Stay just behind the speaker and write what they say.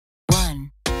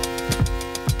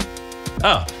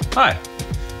Oh, hi.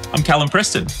 I'm Callum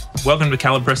Preston. Welcome to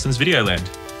Callum Preston's Videoland.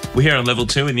 We're here on level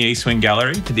 2 in the East Wing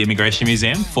Gallery at the Immigration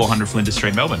Museum, 400 Flinders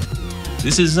Street, Melbourne.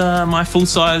 This is my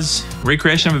full-size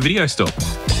recreation of a video store.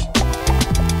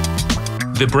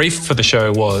 The brief for the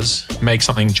show was make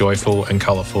something joyful and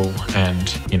colourful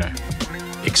and,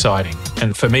 exciting.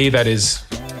 And for me, that is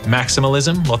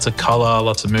maximalism, lots of colour,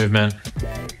 lots of movement,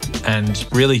 and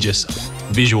really just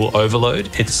visual overload.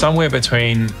 It's somewhere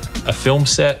between a film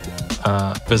set,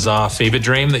 bizarre fever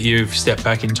dream that you've stepped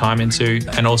back in time into,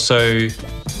 and also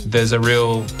there's a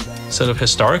real sort of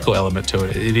historical element to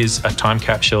it. It is a time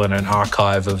capsule and an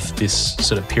archive of this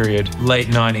sort of period, late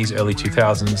 90s, early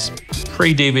 2000s,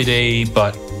 pre-DVD,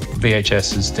 but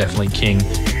VHS is definitely king.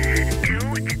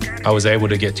 I was able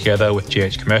to get together with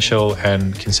GH Commercial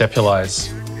and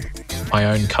conceptualize my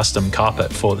own custom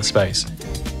carpet for the space.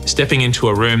 Stepping into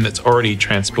a room that's already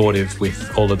transportive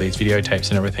with all of these videotapes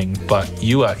and everything, but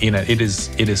you are in it. It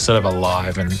is sort of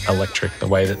alive and electric, the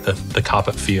way that the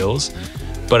carpet feels,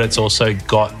 but it's also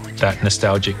got that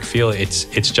nostalgic feel. It's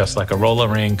just like a roller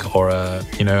rink or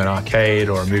an arcade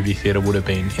or a movie theater would have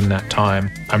been in that time.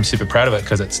 I'm super proud of it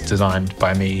because it's designed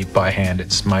by me by hand.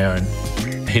 It's my own.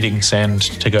 Hitting send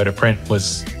to go to print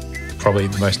was probably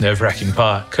the most nerve-wracking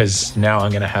part, because now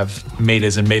I'm going to have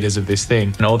meters and meters of this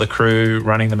thing, and all the crew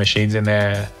running the machines in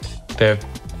there, they're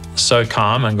so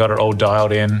calm and got it all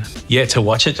dialed in. Yeah, to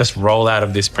watch it just roll out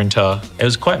of this printer, it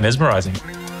was quite mesmerizing.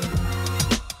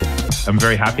 I'm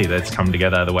very happy that it's come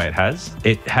together the way it has.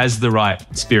 It has the right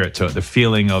spirit to it, the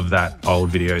feeling of that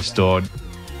old video store.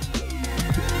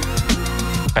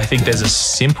 I think there's a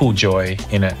simple joy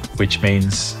in it, which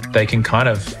means they can kind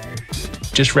of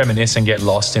just reminisce and get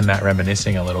lost in that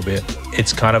reminiscing a little bit.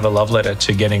 It's kind of a love letter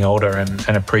to getting older and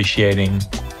appreciating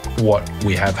what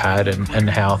we have had and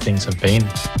how things have been.